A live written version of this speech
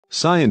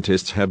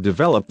Scientists have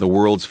developed the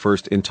world's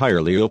first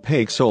entirely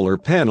opaque solar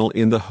panel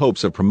in the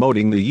hopes of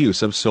promoting the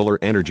use of solar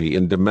energy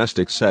in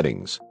domestic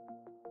settings.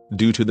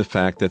 Due to the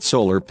fact that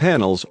solar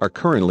panels are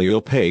currently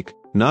opaque,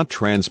 not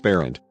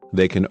transparent,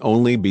 they can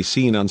only be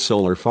seen on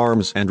solar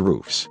farms and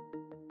roofs.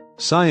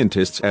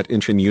 Scientists at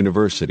Incheon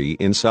University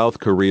in South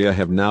Korea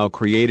have now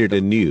created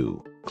a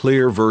new,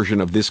 clear version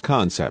of this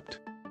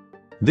concept.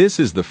 This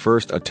is the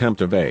first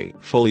attempt of a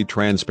fully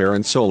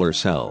transparent solar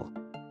cell.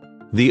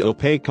 The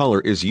opaque color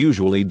is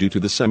usually due to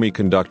the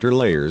semiconductor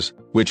layers,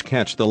 which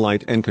catch the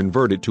light and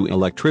convert it to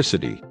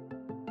electricity.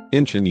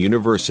 Incheon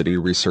University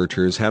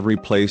researchers have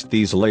replaced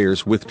these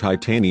layers with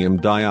titanium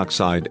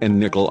dioxide and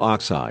nickel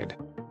oxide.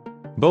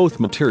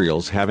 Both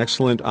materials have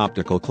excellent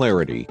optical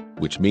clarity,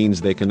 which means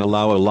they can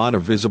allow a lot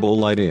of visible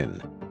light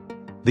in.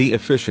 The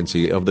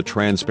efficiency of the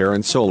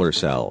transparent solar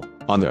cell,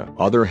 on the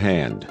other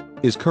hand,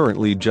 is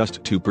currently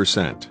just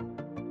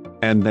 2%.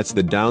 And that's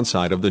the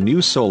downside of the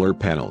new solar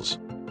panels.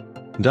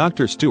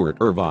 Dr. Stuart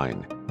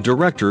Irvine,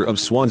 director of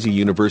Swansea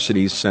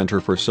University's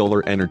Center for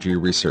Solar Energy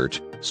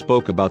Research,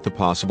 spoke about the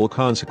possible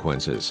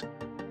consequences.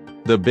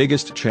 The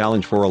biggest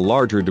challenge for a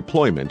larger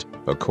deployment,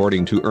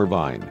 according to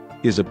Irvine,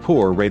 is a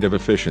poor rate of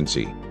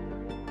efficiency.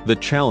 The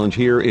challenge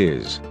here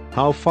is,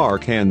 how far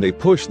can they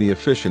push the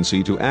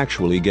efficiency to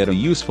actually get a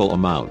useful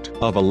amount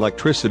of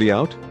electricity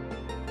out?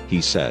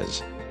 He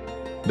says.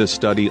 The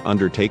study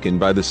undertaken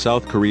by the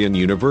South Korean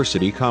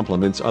university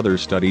complements other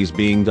studies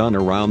being done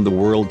around the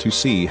world to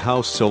see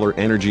how solar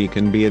energy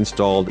can be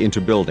installed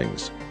into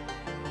buildings.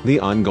 The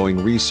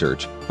ongoing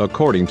research,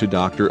 according to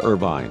Dr.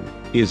 Irvine,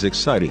 is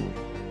exciting.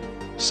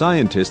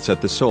 Scientists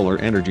at the Solar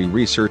Energy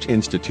Research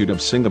Institute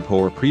of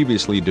Singapore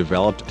previously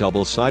developed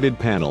double-sided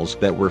panels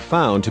that were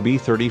found to be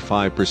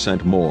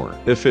 35% more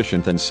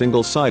efficient than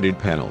single-sided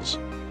panels.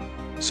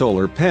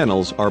 Solar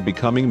panels are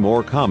becoming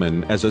more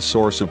common as a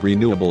source of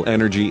renewable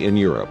energy in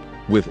Europe,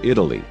 with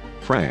Italy,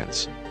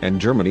 France,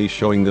 and Germany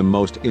showing the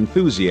most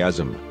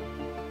enthusiasm.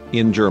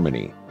 In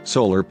Germany,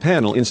 solar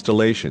panel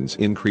installations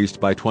increased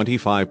by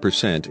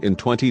 25% in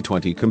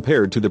 2020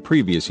 compared to the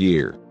previous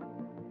year.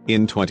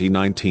 In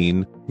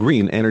 2019,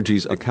 green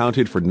energies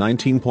accounted for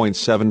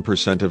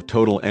 19.7% of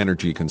total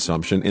energy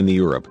consumption in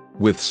Europe,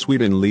 with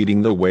Sweden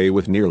leading the way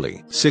with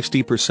nearly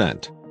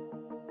 60%.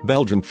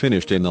 Belgium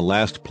finished in the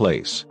last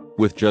place,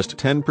 with just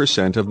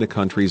 10% of the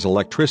country's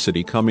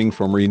electricity coming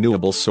from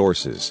renewable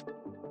sources.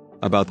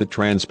 About the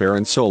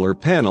transparent solar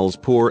panels'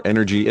 poor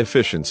energy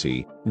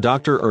efficiency,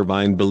 Dr.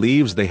 Irvine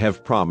believes they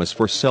have promise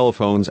for cell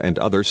phones and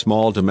other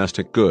small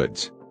domestic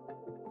goods.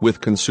 With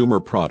consumer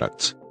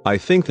products, I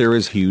think there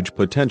is huge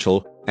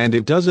potential, and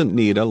it doesn't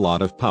need a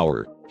lot of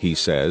power, he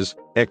says,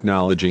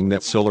 acknowledging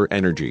that solar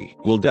energy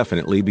will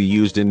definitely be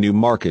used in new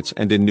markets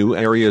and in new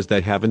areas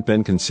that haven't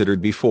been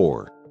considered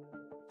before.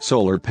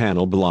 Solar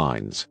panel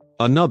blinds.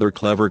 Another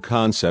clever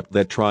concept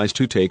that tries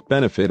to take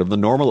benefit of the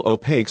normal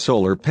opaque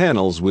solar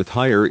panels with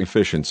higher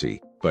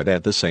efficiency, but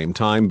at the same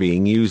time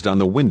being used on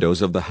the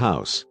windows of the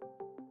house.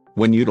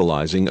 When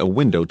utilizing a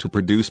window to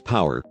produce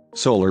power,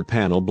 solar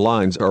panel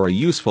blinds are a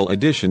useful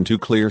addition to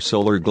clear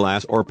solar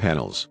glass or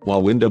panels.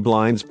 While window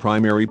blinds'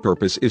 primary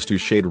purpose is to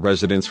shade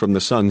residents from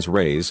the sun's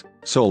rays,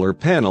 solar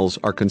panels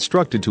are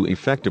constructed to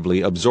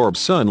effectively absorb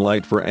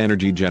sunlight for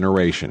energy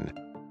generation.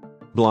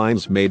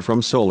 Blinds made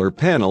from solar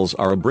panels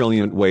are a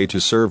brilliant way to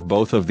serve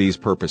both of these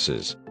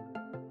purposes.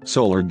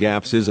 Solar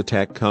Gaps is a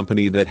tech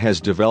company that has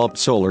developed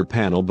solar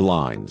panel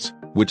blinds,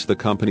 which the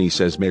company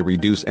says may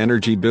reduce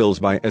energy bills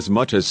by as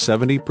much as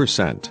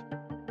 70%.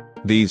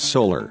 These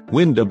solar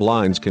window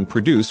blinds can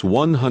produce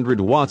 100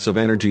 watts of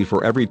energy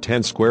for every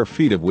 10 square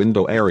feet of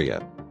window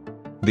area.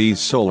 These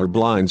solar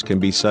blinds can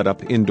be set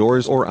up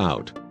indoors or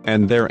out,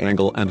 and their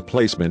angle and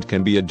placement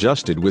can be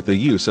adjusted with the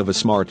use of a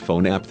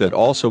smartphone app that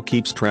also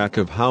keeps track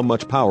of how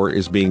much power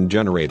is being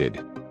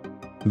generated.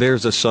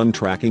 There's a sun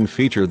tracking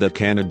feature that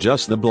can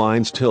adjust the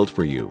blind's tilt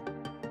for you.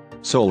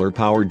 Solar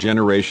power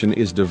generation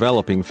is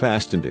developing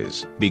fast and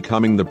is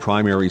becoming the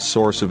primary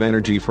source of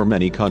energy for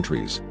many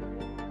countries.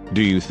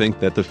 Do you think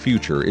that the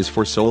future is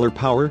for solar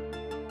power?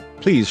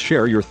 Please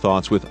share your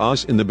thoughts with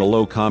us in the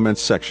below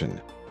comments section.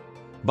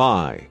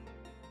 Bye.